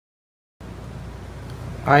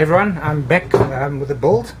Hi everyone, I'm back with a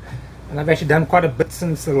build, and I've actually done quite a bit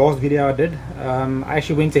since the last video I did. I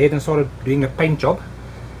actually went ahead and started doing a paint job.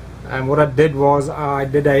 What I did was I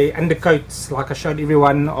did a undercoat, like I showed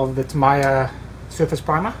everyone, of the Tamiya surface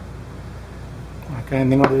primer. Okay,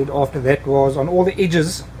 and then what I did after that was on all the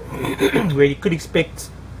edges where you could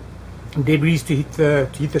expect debris to hit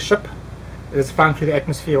the ship as it's flying through the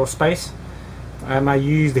atmosphere or space. I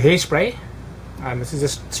used hairspray. This is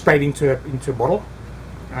just sprayed into a bottle.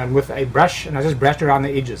 With a brush, and I just brushed around the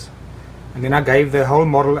edges, and then I gave the whole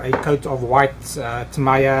model a coat of white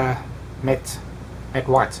Tamiya matte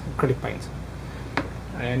white acrylic paint,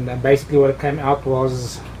 and basically what it came out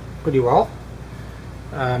was pretty well.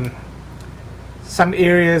 Some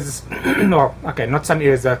areas no, okay, not some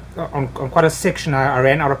areas, on quite a section I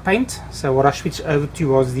ran out of paint, so what I switched over to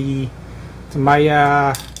was the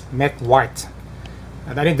Tamiya matte white.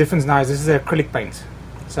 The only difference now is this is acrylic paint,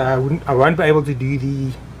 so I won't be able to do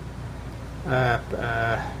the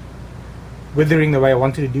withering the way I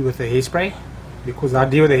wanted to do with the hairspray, because the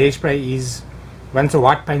idea with the hairspray is once the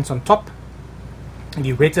white paint's on top and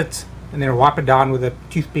you wet it and then wipe it down with a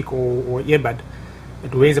toothpick or earbud,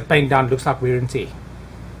 it wears the paint down, looks like wear and tear.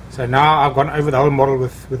 So now I've gone over the whole model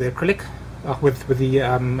with the acrylic, with the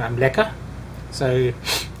lacquer. So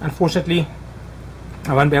unfortunately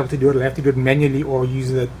I won't be able to do it. I'll have to do it manually or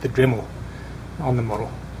use the Dremel on the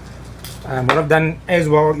model. What I've done as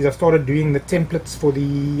well is I've started doing the templates for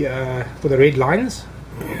the red lines,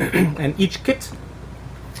 and each kit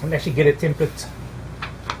will actually get a template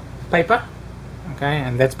paper. Okay,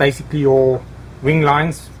 and that's basically your wing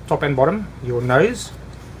lines, top and bottom, your nose,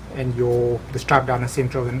 and the stripe down the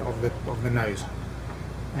center of the nose,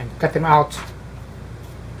 and cut them out.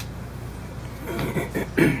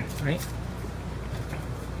 Right.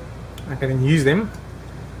 I can use them.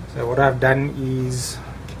 So what I've done is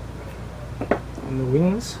on the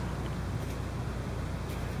wings,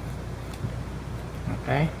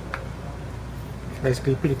 okay,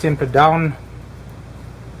 basically put the template down.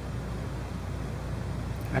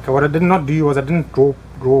 Okay, what I did not do was I didn't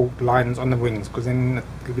draw lines on the wings, because then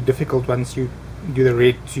it'll be difficult once you do the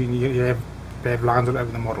red to you have lines all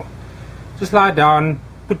over the model. Just lie down,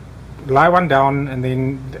 lie one down, and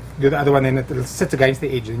then do the other one, then it'll sit against the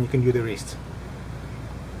edge, and you can do the rest.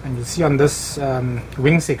 And you'll see on this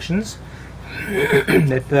wing sections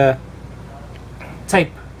that the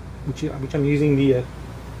tape, which I'm using, the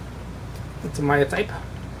Tamiya tape,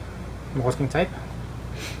 masking tape,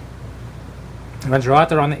 runs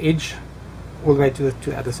right around the edge all the way to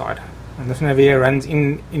the other side, and this one over here runs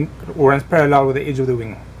runs parallel with the edge of the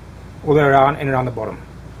wing all the way around and around the bottom.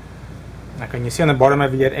 Okay, and you see on the bottom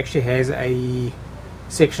over here it actually has a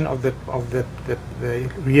section of the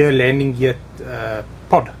rear landing gear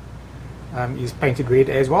pod is painted red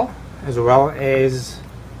as well as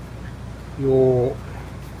your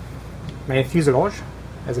main fuselage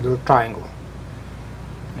as a little triangle.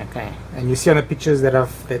 Okay, and you see on the pictures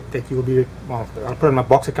that you will be, well, I'll put on my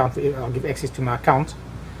box account. I'll give access to my account,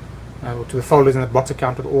 or to the folders in the box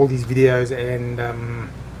account with all these videos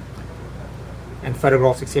and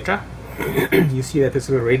photographs, etc. You see that this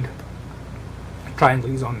little red triangle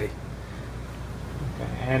is on there.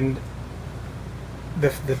 Okay, and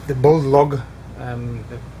the build log,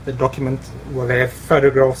 the document, will have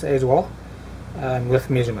photographs as well, with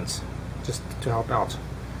measurements, just to help out.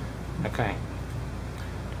 Okay,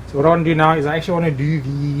 so what I want to do now is I actually want to do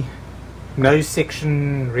the nose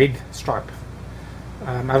section red stripe.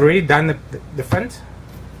 I've already done the front.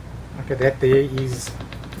 Okay, that there is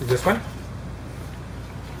this one.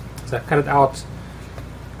 So I cut it out,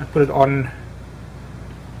 I put it on,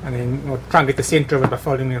 and then I'll try and get the center of it by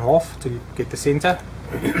folding it in half to get the center,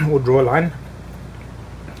 or draw a line.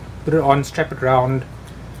 Put it on, strap it round,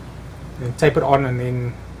 then tape it on, and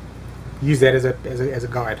then use that as a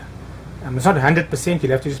guide. It's not 100%.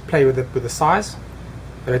 You'll have to just play with the size,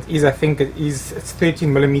 but it is, I think it's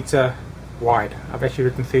 13mm wide. I've actually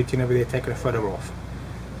written 13 over there, taken a photograph.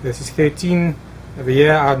 This is 13 over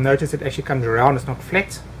here. I've noticed it actually comes around, it's not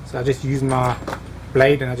flat, so I just use my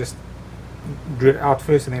blade and I just drew it out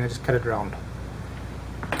first, and then I just cut it round.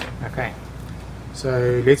 Okay,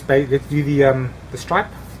 so let's do the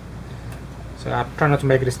stripe. So I try not to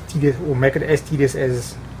make it as tedious, or make it as tedious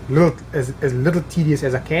as little tedious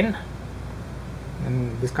as I can,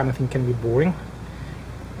 and this kind of thing can be boring.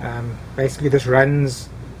 Basically this runs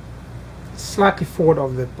slightly forward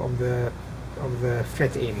of the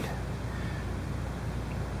flat end.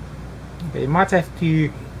 Okay, you might have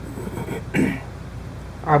to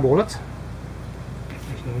eyeball it.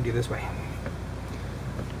 Actually, let me do this way.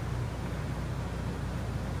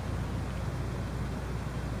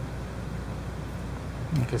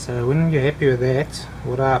 Okay, so when you're happy with that,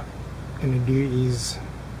 what I'm going to do is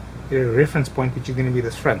get a reference point, which is going to be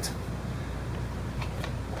this front.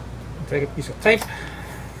 Take a piece of tape,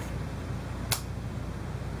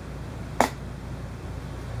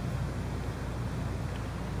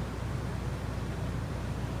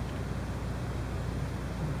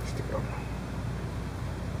 stick it on.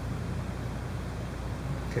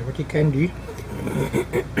 Okay, what you can do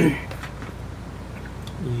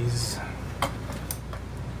is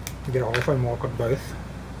get a halfway mark on both.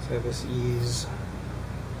 So this is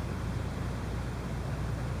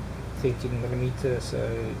 13 millimeters, so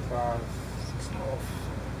 5, 6.5.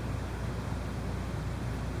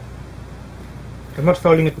 I'm not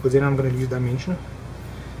folding it because then I'm going to lose dimension.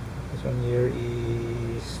 This one here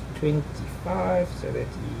is 25, so that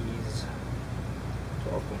is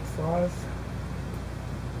 12.5.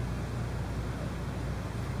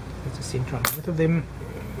 That's the center on both of them.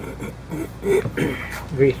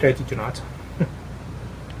 Very straighty tonight.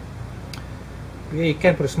 Yeah, you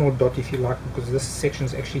can put a small dot if you like, because this section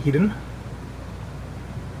is actually hidden.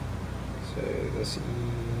 So this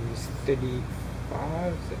is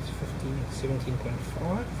 35, that's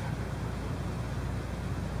 17.5.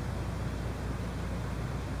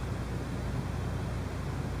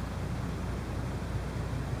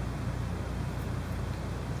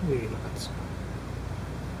 Very nice.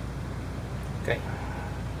 Okay.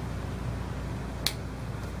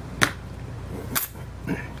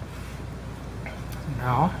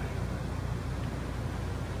 Now,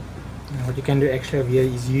 what you can do actually over here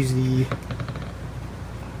is use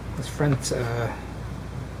this front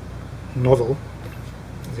nozzle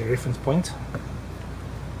as a reference point.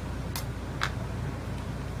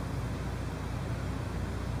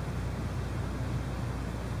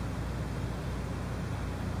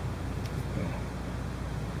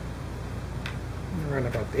 Around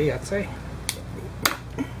about there, I'd say.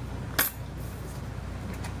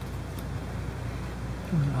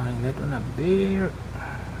 Line that one up there.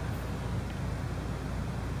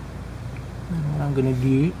 And what I'm going to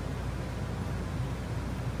do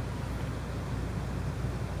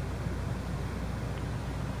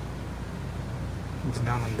is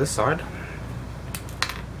down on this side.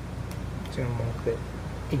 Just going to mark the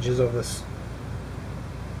edges of this.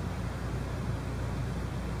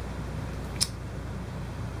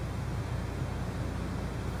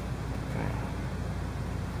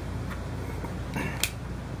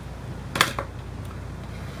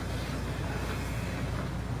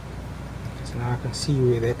 So now I can see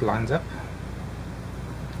where that lines up.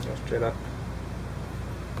 Go straight up.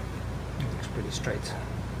 It looks pretty straight.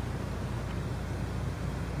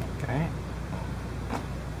 Okay.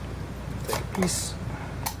 Take a piece,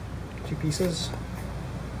 2 pieces.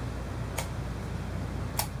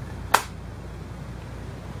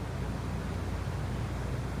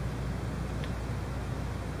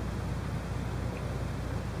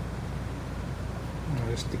 I'll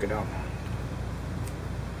just stick it down.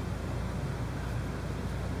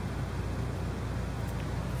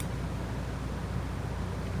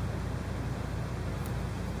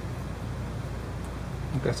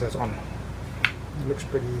 Okay, so it's on. It looks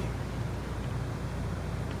pretty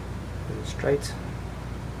straight.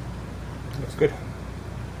 Looks good.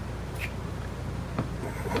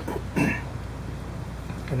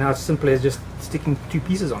 And now it's simple as just sticking 2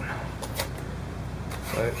 pieces on.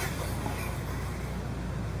 So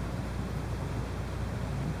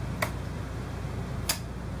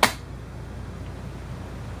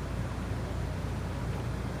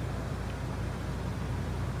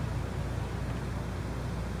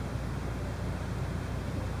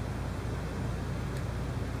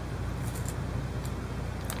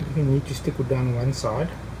you need to stick it down one side.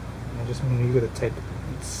 I just maneuver the tape.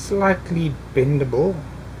 It's slightly bendable.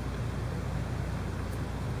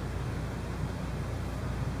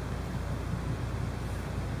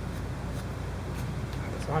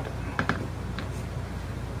 Other side.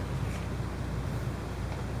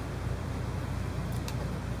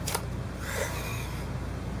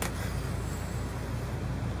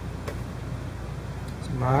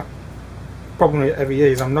 So my problem over here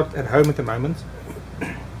is I'm not at home at the moment.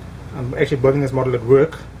 I'm actually building this model at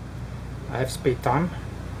work. I have spare time,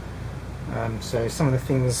 so some of the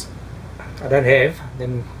things I don't have,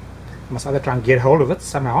 then I must either try and get hold of it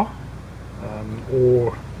somehow,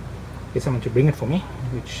 or get someone to bring it for me,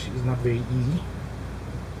 which is not very easy.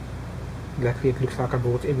 Luckily it looks like I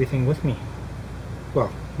brought everything with me.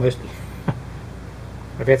 Well, mostly.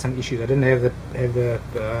 I've had some issues. I didn't have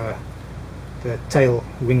the tail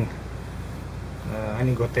wing. I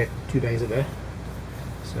only got that 2 days ago.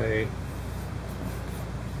 So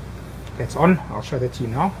that's on. I'll show that to you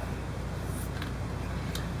now.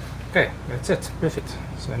 Okay, that's it, perfect.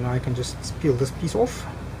 So now I can just peel this piece off.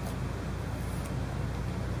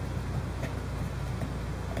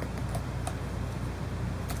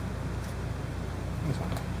 This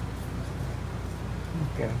one.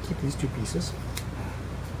 Okay, I'll keep these two pieces.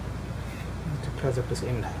 To close up this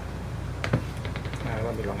end. No, it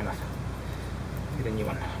won't be long enough. Get a new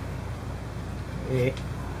one. There.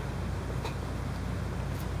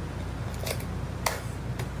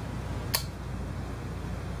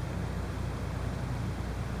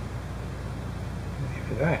 There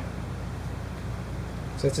we go.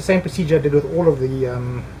 So it's the same procedure I did with all of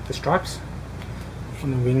the stripes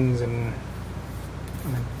on the wings and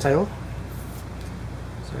on the tail.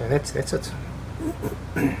 So that's it.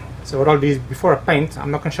 So what I'll do is, before I paint,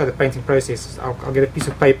 I'm not going to show the painting process. I'll get a piece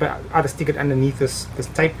of paper, either stick it underneath this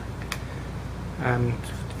tape to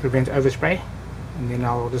prevent overspray, and then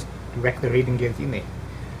I'll just whack the red and get it in there.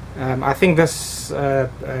 I think this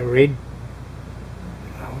red,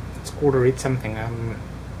 it's called a red something,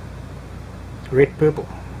 red purple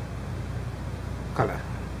color,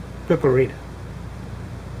 purple red.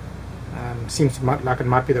 Seems like it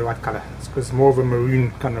might be the right color. It's because it's more of a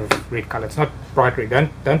maroon kind of red color. It's not bright red.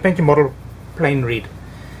 Don't paint your model plain red.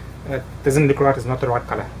 It doesn't look right. It's not the right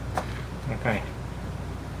color. Okay.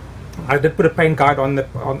 I did put a paint guide on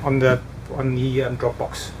the drop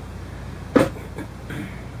box.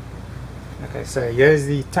 Okay, so here's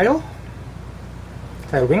the tail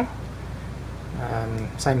wing.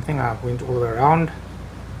 Same thing. I went all the way around.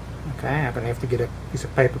 Okay, I'm gonna have to get a piece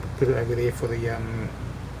of paper to put it over there for the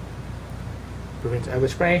prevents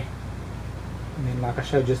overspray, and then like I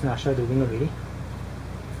showed just now, I showed the wing already.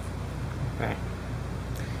 Okay,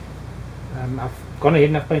 I've gone ahead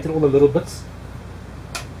and I've painted all the little bits.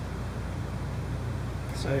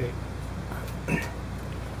 So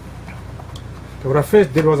what I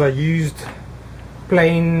first did was I used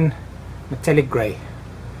plain metallic grey,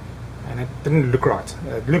 and it didn't look right.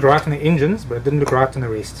 It looked right on the engines, but it didn't look right on the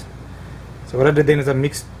rest. So what I did then is I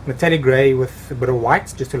mixed metallic grey with a bit of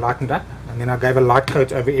white just to lighten it up, and then I gave a light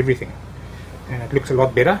coat over everything, and it looks a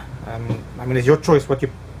lot better. I mean, it's your choice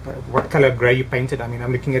what color grey you painted. I mean,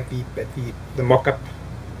 I'm looking at the mock-up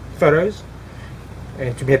photos,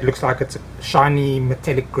 and to me it looks like it's a shiny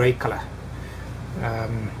metallic grey color. I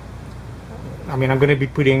mean, I'm going to be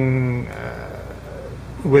putting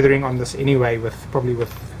weathering on this anyway, probably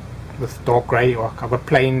with dark grey, or I've got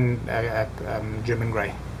plain German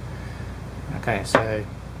grey. Okay, so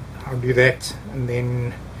I'll do that, and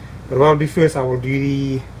then, but what I'll do first, I will do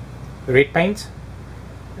the red paint,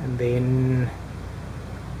 and then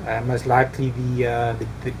most likely the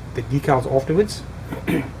decals afterwards.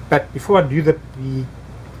 But before I do the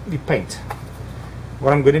paint,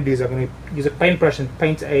 what I'm going to do is I'm going to use a paintbrush and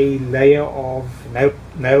paint a layer of nail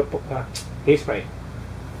hairspray.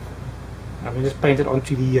 I'm going to just paint it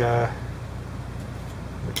onto the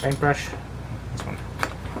paintbrush. This one.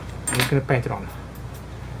 I'm just going to paint it on.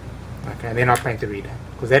 Okay, and then I'll paint the red,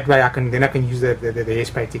 because that way I can use the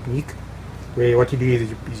hairspray technique, where what you do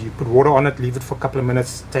is you put water on it, leave it for a couple of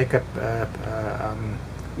minutes, take up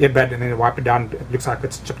earbud, and then wipe it down. It looks like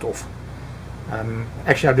it's chipped off.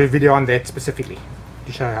 Actually, I'll do a video on that specifically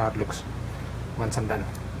to show how it looks once I'm done.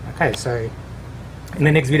 Okay, so in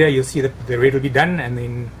the next video you'll see that the red will be done, and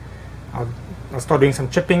then I'll start doing some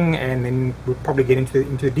chipping, and then we'll probably get into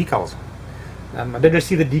the decals. I did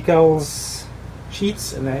receive the decals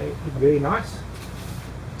sheets, and they look very nice.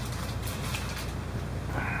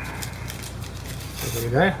 So there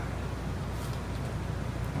we go.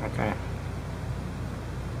 Okay.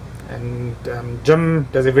 And Jim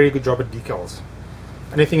does a very good job at decals.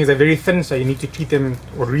 Only thing is they're very thin, so you need to treat them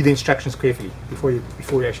or read the instructions carefully before you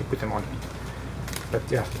actually put them on. But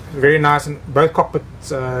yeah, very nice, and both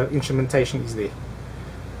cockpits instrumentation is there.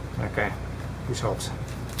 Okay, which helps.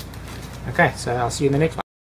 Okay, so I'll see you in the next one.